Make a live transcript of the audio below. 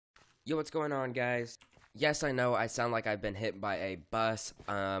Yo, what's going on, guys? Yes, I know I sound like I've been hit by a bus.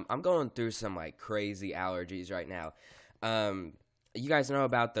 I'm going through some like crazy allergies right now. Um, you guys know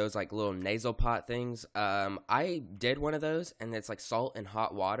about those like little nasal pot things? I did one of those, and it's like salt and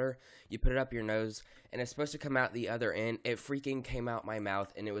hot water. You put it up your nose, and it's supposed to come out the other end. It freaking came out my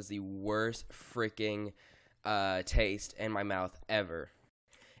mouth, and it was the worst freaking taste in my mouth ever.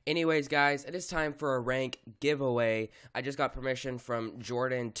 Anyways, guys, it is time for a rank giveaway. I just got permission from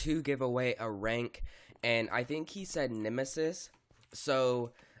Jordan to give away a rank, and I think he said Nemesis.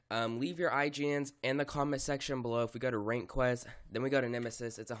 So, leave your IGNs in the comment section below. If we go to Rank Quest, then we go to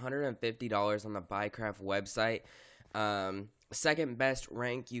Nemesis. It's $150 on the Buycraft website. Second best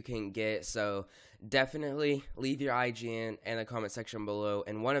rank you can get, so definitely leave your IGN in the comment section below,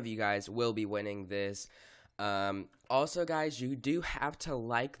 and one of you guys will be winning this. Also, guys, you do have to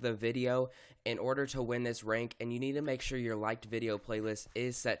like the video in order to win this rank, and you need to make sure your liked video playlist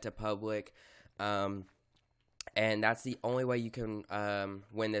is set to public. And that's the only way you can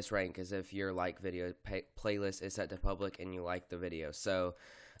win this rank, is if your like video playlist is set to public and you like the video. So,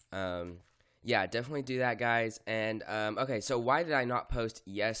 yeah, definitely do that, guys. And okay, so why did I not post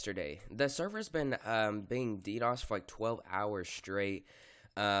yesterday? The server's been being DDoS for like 12 hours straight.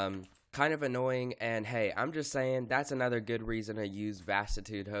 Kind of annoying, and hey, I'm just saying that's another good reason to use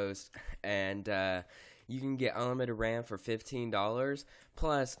Vastitude Host, and you can get unlimited RAM for $15,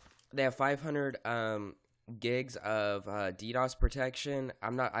 plus they have 500 gigs of DDoS protection.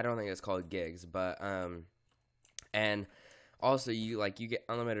 I don't think it's called gigs, but and also you get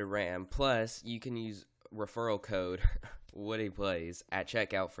unlimited RAM, plus you can use referral code Woody Plays at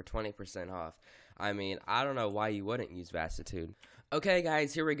checkout for 20% off. I mean, I don't know why you wouldn't use Vastitude. Okay,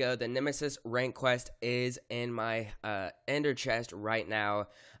 guys, here we go. The Nemesis rank quest is in my ender chest right now.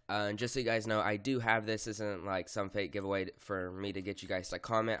 Just so you guys know, I do have this. This isn't like some fake giveaway for me to get you guys to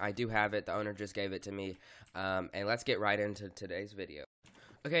comment. I do have it. The owner just gave it to me. And let's get right into today's video.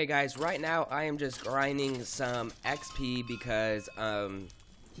 Okay, guys, right now I am just grinding some XP because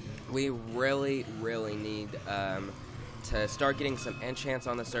we really need to start getting some enchants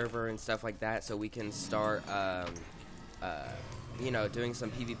on the server and stuff like that, so we can start you know, doing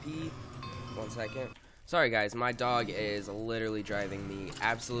some PvP. 1 second. Sorry, guys, my dog is literally driving me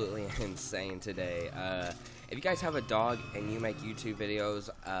absolutely insane today. If you guys have a dog and you make YouTube videos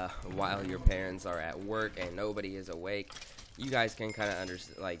while your parents are at work and nobody is awake, you guys can kind of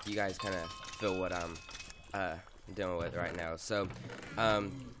understand, like, you guys kind of feel what I'm dealing with right now. So,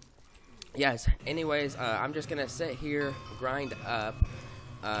 yes, anyways, I'm just gonna sit here, grind up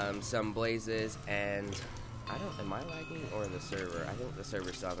some blazes, and am I lagging or the server? I think the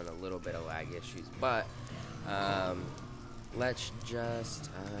server's still having a little bit of lag issues, but let's just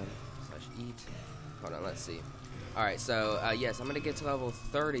 /eat. Hold on, let's see. Alright, so yes, I'm gonna get to level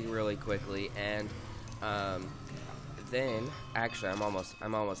 30 really quickly, and then actually I'm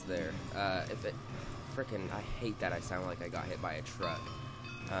almost there. If it I hate that I sound like I got hit by a truck.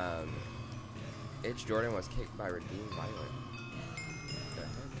 It's Jordan was kicked by Redeemed Violent.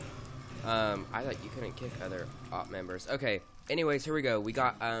 I thought you couldn't kick other op members. Okay, anyways, here we go. We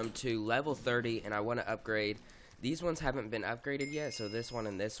got to level 30, and I want to upgrade. These ones haven't been upgraded yet, so this one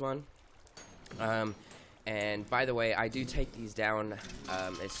and this one. And by the way, I do take these down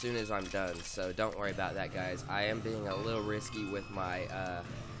as soon as I'm done, so don't worry about that, guys. I am being a little risky with my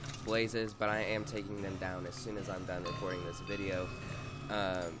blazes, but I am taking them down as soon as I'm done recording this video.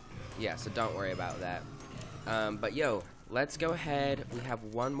 Yeah, so don't worry about that. But yo, let's go ahead. We have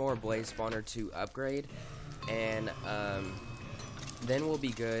one more blaze spawner to upgrade, and then we'll be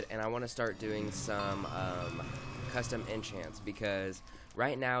good. And I want to start doing some custom enchants, because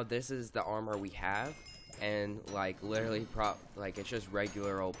right now this is the armor we have, and like literally it's just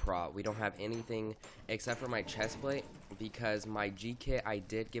regular old prop. We don't have anything except for my chest plate, because my G kit I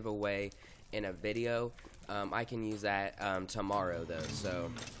did give away in a video. I can use that tomorrow though, so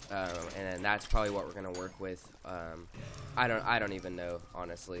and that's probably what we're gonna work with. I don't even know,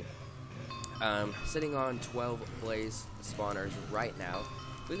 honestly. Sitting on 12 blaze spawners right now.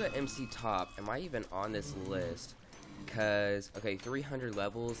 We got MC top. Am I even on this list? Because okay, 300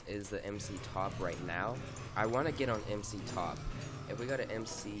 levels is the MC top right now. I want to get on MC top. If we go to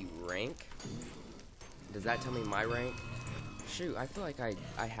MC rank, does that tell me my rank? Shoot, I feel like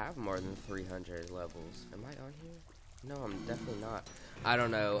I have more than 300 levels. Am I on here? No, I'm definitely not. I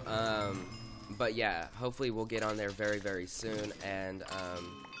don't know. But yeah, hopefully we'll get on there very soon. And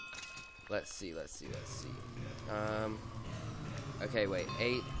let's see. Okay, wait,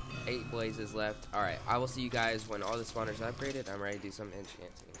 eight blazes left. All right, I will see you guys when all the spawners are upgraded. I'm ready to do some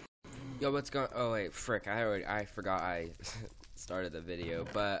enchanting. Yo, what's going? Oh wait, frick! I forgot I started the video,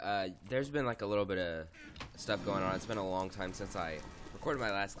 but there's been like a little bit of stuff going on. It's been a long time since I recorded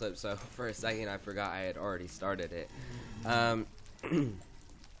my last clip, so for a second I forgot I had already started it.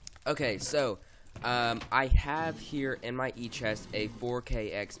 Okay, so I have here in my e-chest a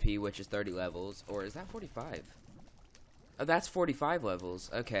 4K XP, which is 30 levels, or is that 45? Oh, that's 45 levels.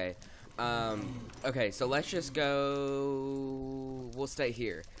 Okay. Okay, so let's just go. We'll stay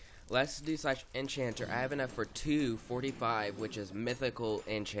here. Let's do slash enchanter. I have enough for 245, which is mythical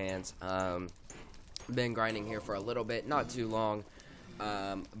enchants. Been grinding here for a little bit, not too long.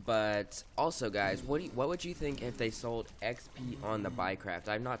 But also, guys, what would you think if they sold XP on the Buycraft?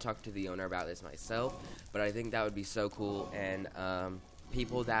 I've not talked to the owner about this myself, but I think that would be so cool. And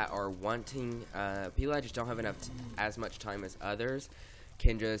people that are wanting, people that just don't have as much time as others,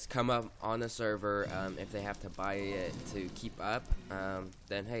 can just come up on the server. If they have to buy it to keep up,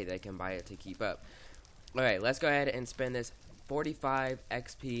 then hey, they can buy it to keep up. Okay, let's go ahead and spend this 45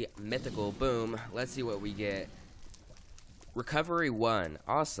 XP mythical. Boom. Let's see what we get. Recovery 1.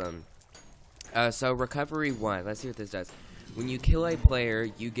 Awesome. So recovery 1. Let's see what this does. When you kill a player,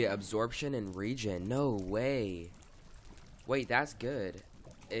 you get absorption and regen. No way. Wait, that's good.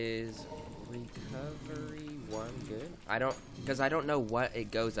 Is recovery 1 good? Because I don't know what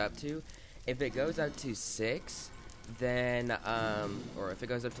it goes up to. If it goes up to 6, then or if it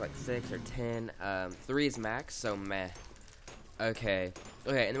goes up to like 6 or 10, 3 is max, so meh. Okay,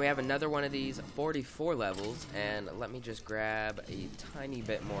 and then we have another one of these 44 levels, and let me just grab a tiny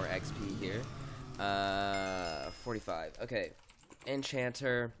bit more XP here. 45. Okay,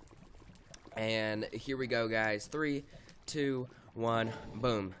 enchanter, and here we go, guys. 3, 2, 1,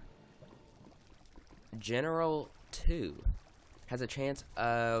 boom. General 2 has a chance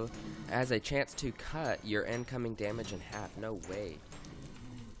to cut your incoming damage in half. No way.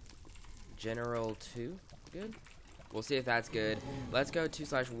 General 2, good. We'll see if that's good. Let's go to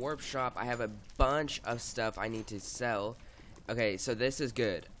slash warp shop. I have a bunch of stuff I need to sell. Okay, so this is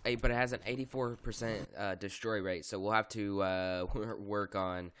good, but it has an 84% destroy rate, so we'll have to work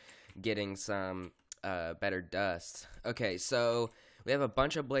on getting some better dust. Okay, so we have a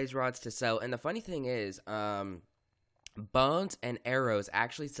bunch of blaze rods to sell, and the funny thing is, bones and arrows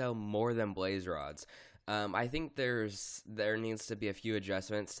actually sell more than blaze rods. I think there needs to be a few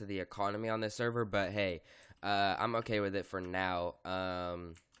adjustments to the economy on this server, but hey, I'm okay with it for now.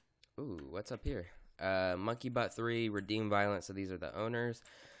 Ooh, what's up here? Monkey Butt 3, Redeem Violence, so these are the owners.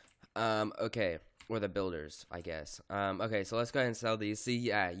 Okay, or the builders, I guess. Okay, so let's go ahead and sell these. See,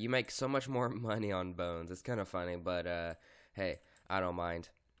 yeah, you make so much more money on bones. It's kind of funny, but, hey, I don't mind.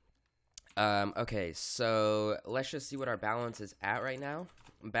 Okay, so let's just see what our balance is at right now.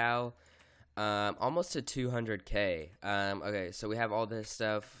 Almost to 200k. Okay, so we have all this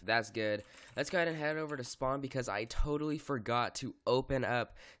stuff. That's good. Let's go ahead and head over to spawn because I totally forgot to open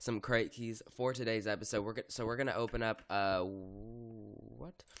up some crate keys for today's episode. We're gonna open up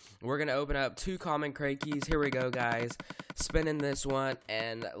We're gonna open up 2 common crate keys. Here we go, guys. Spinning this one,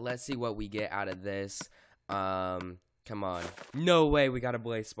 and let's see what we get out of this. Come on. No way we got a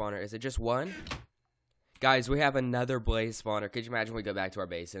blaze spawner. Is it just one? Guys, we have another blaze spawner. Could you imagine we go back to our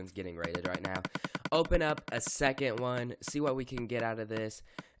basins getting raided right now? Open up a second one. See what we can get out of this.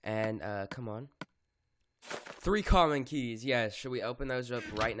 And, come on. 3 common keys. Yes, should we open those up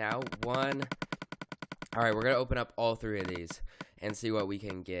right now? 1. Alright, we're going to open up all 3 of these and see what we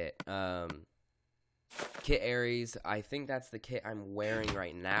can get. Kit Aries. I think that's the kit I'm wearing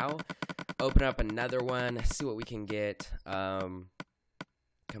right now. Open up another one. See what we can get. Come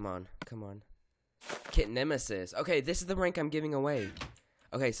on. Come on. Kit Nemesis. Okay, this is the rank I'm giving away.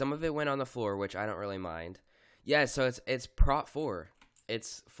 Okay, some of it went on the floor, which I don't really mind. Yeah, so it's Prot 4.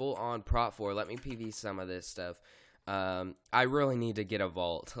 It's full on Prot 4. Let me PV some of this stuff. I really need to get a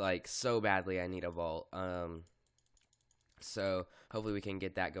vault. Like, so badly I need a vault. So hopefully we can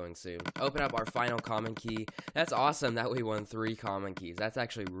get that going soon. Open up our final common key. That's awesome that we won 3 common keys. That's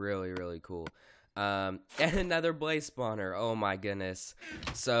actually really, really cool. And another blaze spawner. Oh my goodness.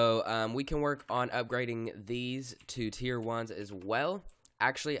 So we can work on upgrading these to tier 1s as well.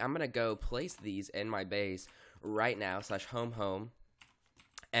 Actually, I'm gonna go place these in my base right now / home,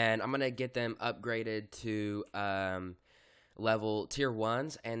 and I'm gonna get them upgraded to level tier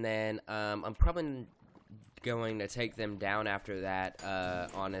 1s, and then I'm probably going to take them down after that,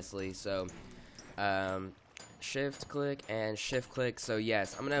 honestly. So shift click and shift click. So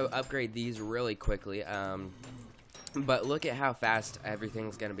yes, I'm gonna upgrade these really quickly. But look at how fast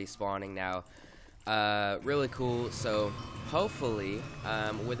everything's gonna be spawning now. Really cool. So hopefully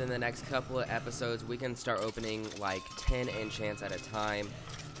within the next couple of episodes we can start opening like 10 enchants at a time.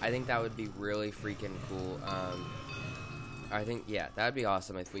 I think that would be really freaking cool. I think, yeah, that'd be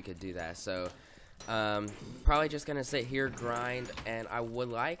awesome if we could do that. So, probably just gonna sit here, grind, and I would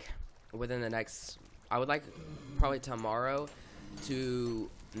like, probably tomorrow to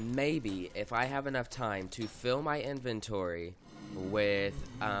maybe, if I have enough time, to fill my inventory with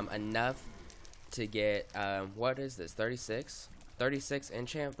enough to get, what is this, 36? 36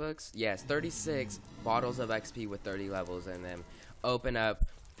 enchant books? Yes, 36 bottles of XP with 30 levels in them. Open up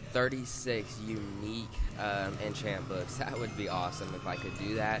 36 unique enchant books. That would be awesome if I could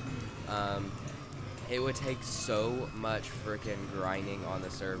do that. It would take so much freaking grinding on the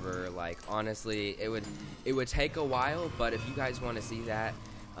server. Like, honestly, it would take a while, but if you guys want to see that,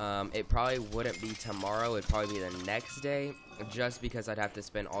 it probably wouldn't be tomorrow. It'd probably be the next day, just because I'd have to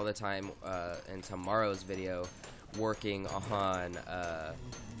spend all the time in tomorrow's video working on,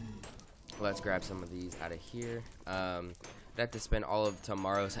 let's grab some of these out of here. I'd have to spend all of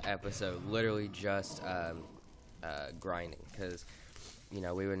tomorrow's episode literally just grinding, because, you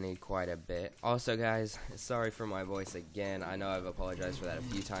know, we would need quite a bit. Also, guys, sorry for my voice again. I know I've apologized for that a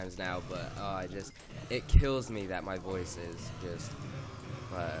few times now, but it kills me that my voice is just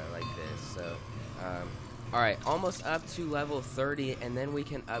like this. So, alright, almost up to level 30, and then we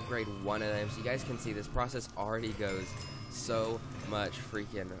can upgrade one of them. So you guys can see this process already goes so much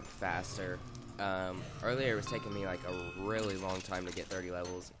freaking faster. Earlier it was taking me like a really long time to get 30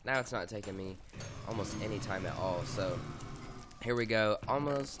 levels. Now it's not taking me almost any time at all. So here we go.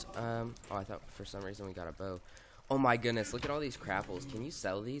 Almost. Oh, I thought for some reason we got a bow. Oh my goodness, look at all these crapples. Can you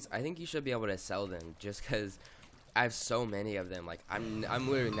sell these? I think you should be able to sell them, just because I have so many of them. Like, I'm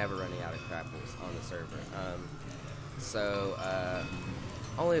literally never running out of crapples on the server.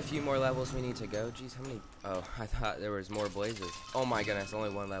 Only a few more levels we need to go. Jeez, how many? Oh, I thought there was more blazes. Oh my goodness, only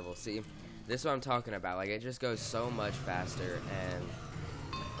one level. See, this is what I'm talking about. Like, it just goes so much faster,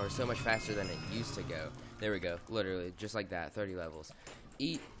 or so much faster than it used to go. There we go, literally, just like that, 30 levels.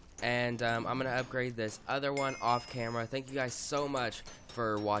 Eat, and I'm going to upgrade this other one off camera. Thank you guys so much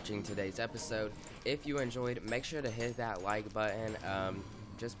for watching today's episode. If you enjoyed, make sure to hit that like button,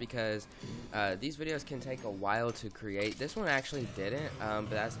 just because these videos can take a while to create. This one actually didn't,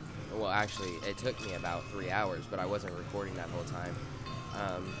 but actually, it took me about 3 hours, but I wasn't recording that whole time.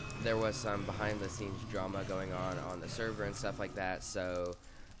 There was some behind-the-scenes drama going on the server and stuff like that, so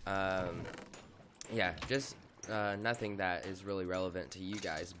yeah, just nothing that is really relevant to you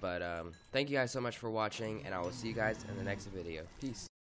guys. But thank you guys so much for watching, and I will see you guys in the next video. Peace.